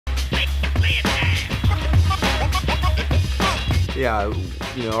Yeah,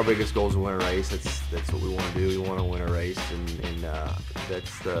 our biggest goal is to win a race. That's what we want to do. We want to win a race, and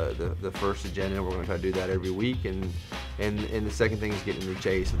that's the first agenda. We're going to try to do that every week. And the second thing is getting the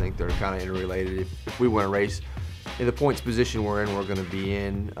chase. I think they're kind of interrelated. If we win a race, in the points position we're in, we're going to be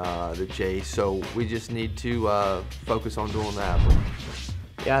in the chase. So we just need to focus on doing that.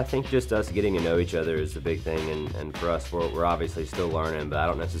 Yeah, I think just us getting to know each other is the big thing, and for us, we're obviously still learning, but I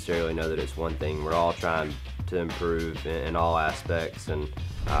don't necessarily know that it's one thing. We're all trying to improve in all aspects, and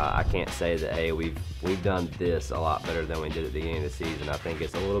I can't say that, hey, we've done this a lot better than we did at the beginning of the season. I think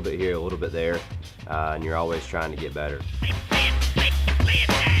it's a little bit here, a little bit there, and you're always trying to get better.